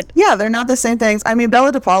lonely. Yeah, they're not the same things. I mean,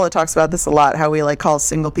 Bella DePaula talks about this a lot, how we like call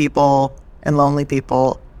single people and lonely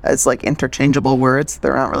people as like interchangeable words.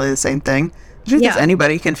 They're not really the same thing. The truth is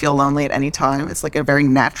anybody can feel lonely at any time. It's like a very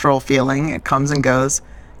natural feeling. It comes and goes.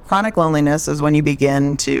 Chronic loneliness is when you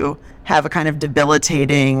begin to have a kind of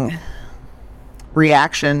debilitating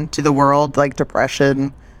reaction to the world, like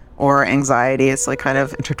depression or anxiety. It's like kind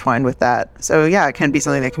of intertwined with that. So yeah, it can be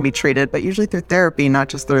something that can be treated, but usually through therapy, not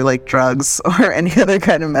just through like drugs or any other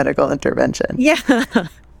kind of medical intervention.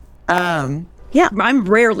 Yeah, I'm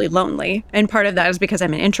rarely lonely. And part of that is because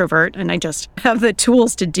I'm an introvert and I just have the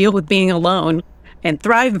tools to deal with being alone and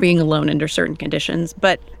thrive being alone under certain conditions.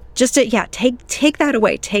 But just to, take that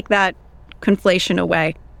away. Take that conflation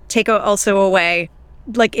away. Take also away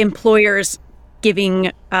like employers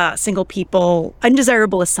giving single people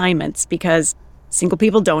undesirable assignments because single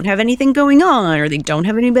people don't have anything going on or they don't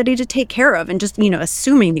have anybody to take care of, and just,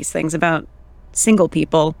 assuming these things about single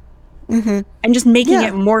people. Mm-hmm. And just making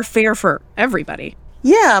it more fair for everybody.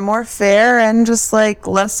 Yeah, more fair and just like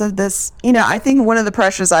less of this, I think one of the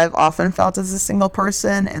pressures I've often felt as a single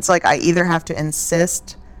person, it's like I either have to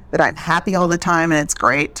insist that I'm happy all the time and it's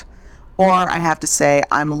great, or I have to say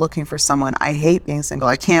I'm looking for someone. I hate being single.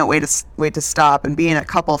 I can't wait to stop and be in a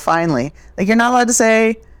couple finally. Like you're not allowed to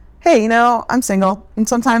say, hey, I'm single. And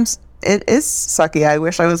sometimes it is sucky. I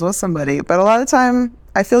wish I was with somebody, but a lot of the time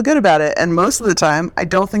I feel good about it. And most of the time I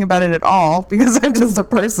don't think about it at all because I'm just a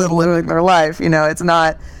person living their life. It's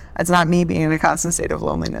not me being in a constant state of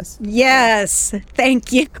loneliness. Yes.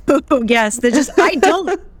 Thank you. Yes.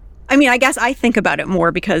 I mean, I guess I think about it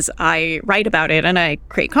more because I write about it and I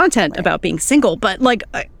create content about being single. But like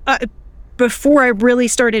before I really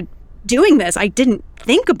started doing this, I didn't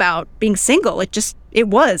think about being single.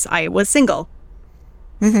 I was single.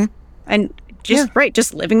 Mm-hmm. And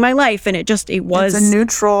just living my life. And it was it's a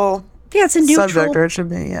neutral subject, or it should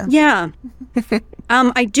be, Yeah.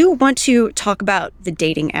 I do want to talk about the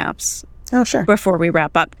dating apps. Oh, sure. Before we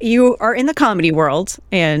wrap up. You are in the comedy world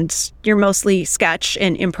and you're mostly sketch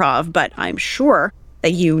and improv, but I'm sure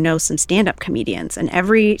that you know some stand-up comedians, and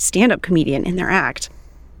every stand-up comedian in their act,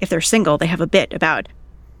 if they're single, they have a bit about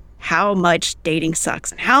how much dating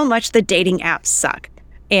sucks and how much the dating apps suck.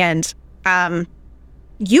 And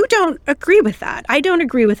you don't agree with that. I don't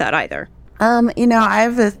agree with that either. I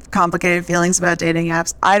have complicated feelings about dating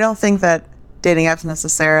apps. I don't think that dating apps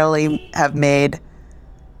necessarily have made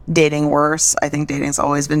dating worse. I think dating's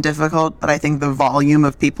always been difficult, but I think the volume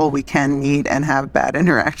of people we can meet and have bad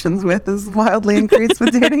interactions with is wildly increased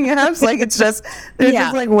with dating apps. Like, it's just, there's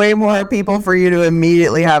just like way more people for you to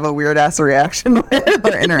immediately have a weird ass reaction with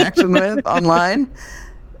or interaction with online.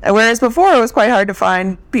 Whereas before, it was quite hard to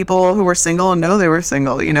find people who were single and know they were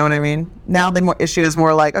single. You know what I mean? Now the issue is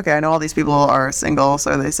more like, okay, I know all these people are single,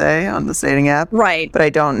 so they say on this dating app. Right. But I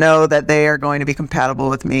don't know that they are going to be compatible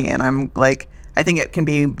with me. And I'm like, I think it can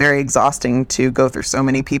be very exhausting to go through so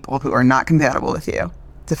many people who are not compatible with you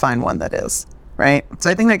to find one that is, right? So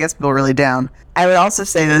I think that gets people really down. I would also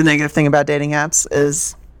say that the negative thing about dating apps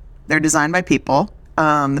is they're designed by people.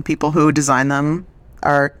 The people who design them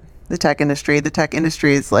are the tech industry. The tech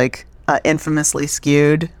industry is like infamously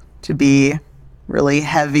skewed to be really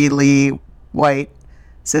heavily white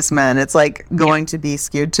cis men. It's like going to be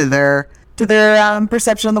skewed to their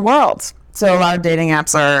perception of the world. So a lot of dating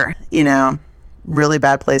apps are, really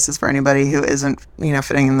bad places for anybody who isn't,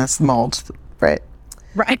 fitting in this mold, right?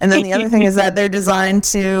 Right. And then the other thing is that they're designed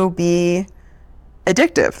to be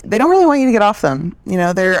addictive. They don't really want you to get off them.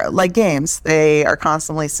 They're like games. They are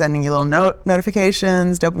constantly sending you little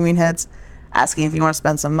notifications, dopamine hits, asking if you want to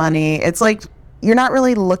spend some money. It's like you're not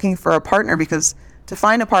really looking for a partner, because to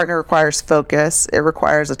find a partner requires focus. It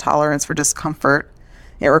requires a tolerance for discomfort.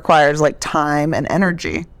 It requires like time and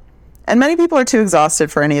energy. And many people are too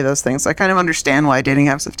exhausted for any of those things. So I kind of understand why dating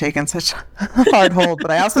apps have taken such a hard hold.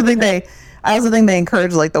 But I also think they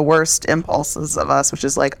encourage like the worst impulses of us, which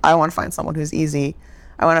is like, I want to find someone who's easy.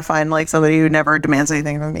 I want to find like somebody who never demands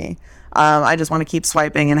anything from me. I just want to keep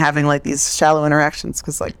swiping and having like these shallow interactions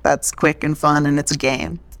because like that's quick and fun and it's a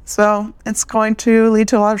game. So it's going to lead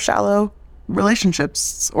to a lot of shallow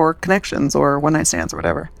relationships or connections or one night stands or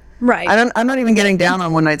whatever. Right. I'm not even getting down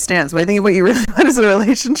on one night stands, but I think what you really want is a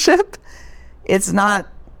relationship. It's not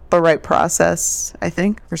the right process, I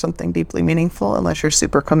think, for something deeply meaningful unless you're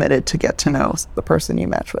super committed to get to know the person you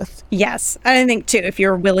match with. Yes. And I think, too, if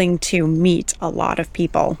you're willing to meet a lot of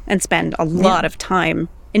people and spend a lot of time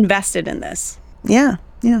invested in this. Yeah,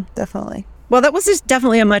 definitely. Well, that was just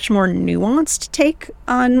definitely a much more nuanced take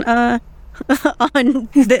on on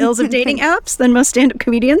the ills of dating apps than most stand-up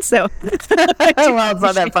comedians. So, well, it's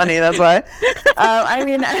not that funny. That's why. I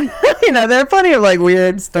mean, there are plenty of like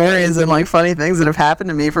weird stories and like funny things that have happened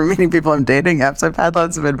to me from meeting people on dating apps. I've had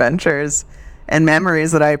lots of adventures and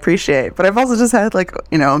memories that I appreciate, but I've also just had like,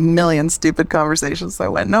 a million stupid conversations that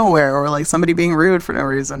went nowhere, or like somebody being rude for no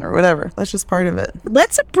reason or whatever. That's just part of it.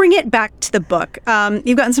 Let's bring it back to the book.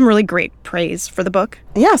 You've gotten some really great praise for the book.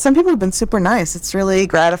 Yeah, some people have been super nice. It's really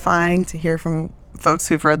gratifying to hear from folks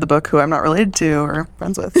who've read the book who I'm not related to or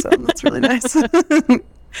friends with. So that's really nice.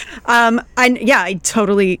 I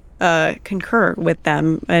totally concur with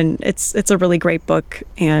them, and it's a really great book,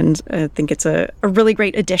 and I think it's a really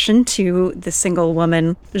great addition to the single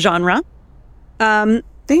woman genre.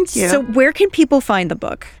 Thank you. So where can people find the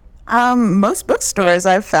book? Most bookstores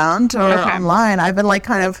I've found, or online. I've been like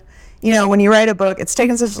kind of, when you write a book, it's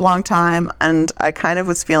taken such a long time, and I kind of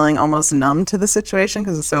was feeling almost numb to the situation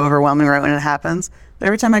because it's so overwhelming right when it happens. But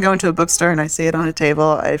every time I go into a bookstore and I see it on a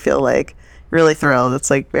table, I feel like really thrilled.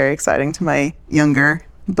 It's like very exciting to my younger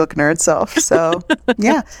book nerd self. So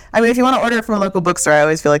yeah, I mean, if you want to order it from a local bookstore, I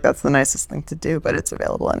always feel like that's the nicest thing to do, but it's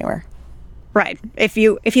available anywhere. Right. If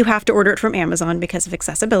you have to order it from Amazon because of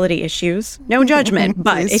accessibility issues, no judgment.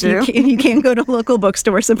 But if you can go to a lotal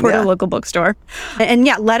bookstore, support a local bookstore. And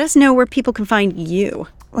let us know where people can find you.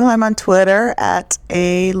 Well, I'm on Twitter at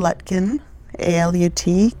 @alutkin,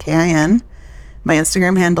 ALUTKIN. My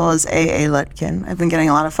Instagram handle is @Lutkin. I've been getting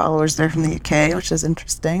a lot of followers there from the UK, which is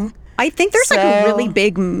interesting. I think there's like a really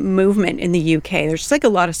big movement in the UK. There's just like a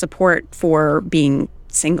lot of support for being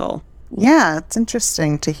single. Yeah, it's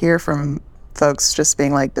interesting to hear from folks just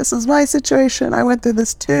being like, this is my situation. I went through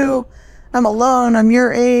this too. I'm alone. I'm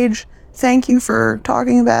your age. Thank you for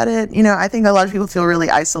talking about it. You know, I think a lot of people feel really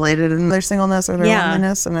isolated in their singleness or their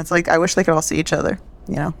loneliness. And it's like, I wish they could all see each other,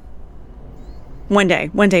 you know? One day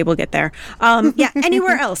we'll get there. Yeah.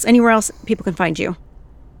 Anywhere else people can find you.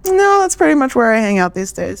 No, that's pretty much where I hang out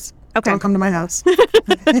these days. Okay. Don't come to my house.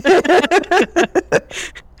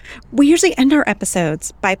 We usually end our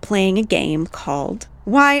episodes by playing a game called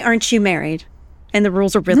Why Aren't You Married? And the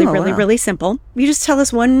rules are really simple. You just tell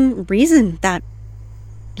us one reason that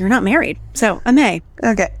you're not married. So, Amay.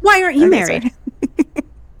 Okay. Why aren't you married?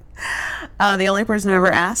 The only person who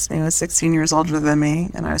ever asked me was 16 years older than me,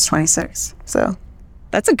 and I was 26. So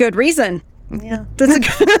that's a good reason. Yeah. That's a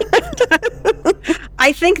good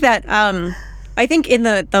I think in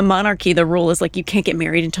the monarchy, the rule is like you can't get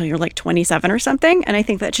married until you're like 27 or something. And I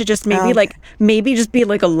think that should just maybe just be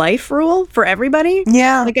like a life rule for everybody.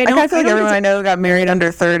 Yeah. Like I feel like everyone I know who got married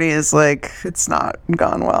under 30 is like, it's not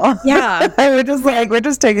gone well. Yeah. we're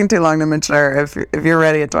just taking too long to mature. If you're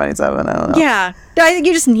ready at 27, I don't know. Yeah. I think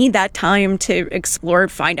you just need that time to explore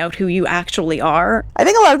and find out who you actually are. I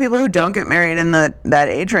think a lot of people who don't get married in that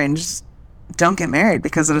age range don't get married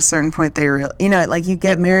because at a certain point you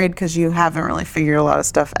get married because you haven't really figured a lot of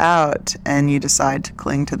stuff out and you decide to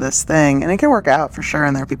cling to this thing, and it can work out for sure,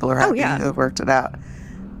 and there are people who are happy who have worked it out.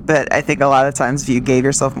 But I think a lot of times if you gave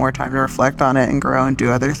yourself more time to reflect on it and grow and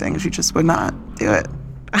do other things, you just would not do it.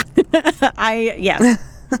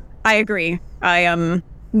 I agree. I am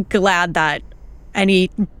glad that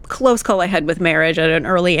any close call I had with marriage at an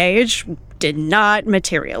early age did not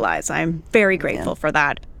materialize. I'm very grateful for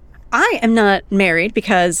that. I am not married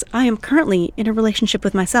because I am currently in a relationship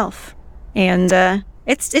with myself, and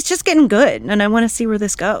it's just getting good, and I want to see where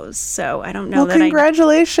this goes. So I don't know.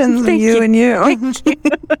 Congratulations, you. Thank you.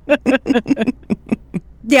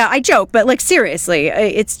 Yeah, I joke, but like seriously,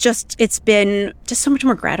 it's been just so much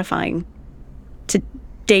more gratifying to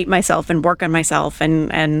date myself and work on myself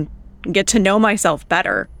and get to know myself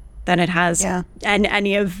better than it has and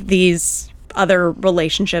any of these other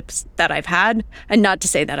relationships that I've had. And not to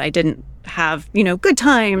say that I didn't have, good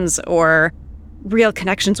times or real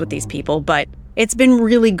connections with these people, but it's been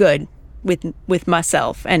really good with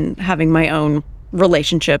myself and having my own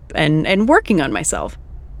relationship and working on myself.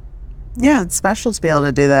 Yeah, it's special to be able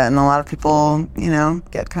to do that. And a lot of people,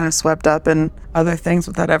 get kind of swept up in other things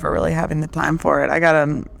without ever really having the time for it. I got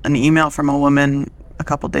an email from a woman a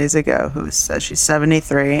couple days ago who says she's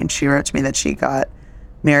 73, and she wrote to me that she got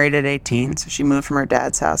married at 18, so she moved from her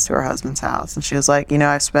dad's house to her husband's house, and she was like,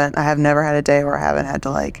 I have never had a day where I haven't had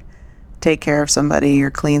to like take care of somebody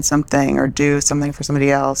or clean something or do something for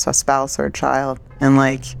somebody else, a spouse or a child, and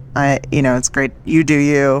like it's great. You do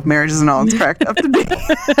you. Marriage isn't all it's cracked up to be.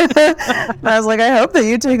 And I was like, I hope that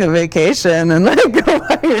you take a vacation and like go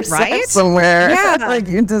by yourself somewhere. Yeah, like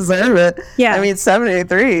you deserve it. Yeah, I mean,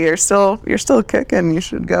 73. You're still kicking. You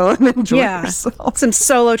should go and enjoy yourself. Some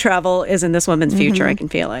solo travel is in this woman's future. I can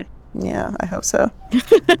feel it. Yeah, I hope so.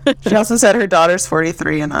 She also said her daughter's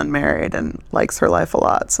 43 and unmarried and likes her life a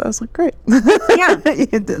lot. So I was like, great. Yeah. You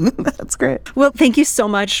did. That's great. Well, thank you so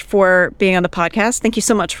much for being on the podcast. Thank you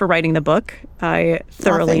so much for writing the book. I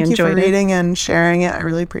thoroughly enjoyed it. Thank you for reading and sharing it. I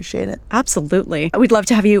really appreciate it. Absolutely. We'd love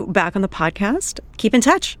to have you back on the podcast. Keep in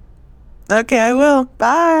touch. Okay, I will.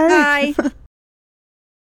 Bye. Bye.